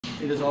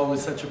It is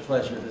always such a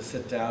pleasure to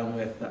sit down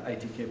with the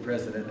ITK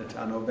President,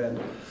 Natan,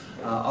 Obed.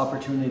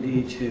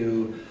 Opportunity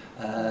to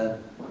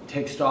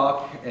take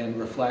stock and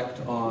reflect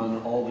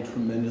on all the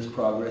tremendous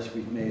progress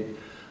we've made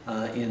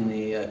in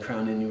the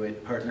Crown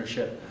Inuit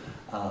partnership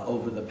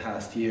over the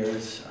past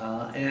years,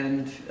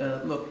 and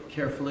look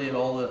carefully at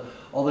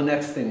all the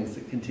next things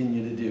that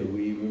continue to do.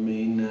 We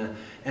remain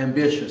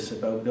ambitious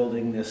about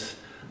building this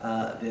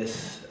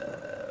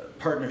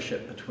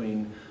partnership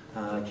between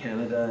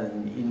Canada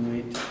and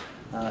Inuit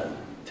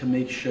to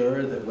make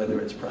sure that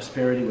whether it's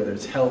prosperity, whether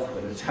it's health,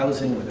 whether it's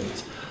housing, whether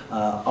it's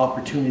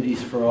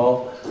opportunities for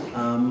all,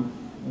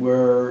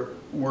 we're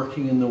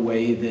working in the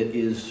way that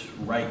is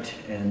right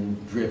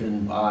and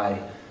driven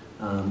by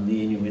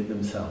the Inuit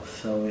themselves.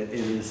 So it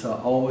is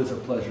always a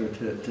pleasure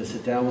to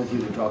sit down with you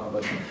to talk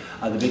about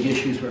the big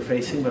issues we're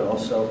facing, but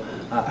also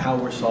how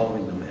we're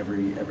solving them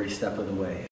every step of the way.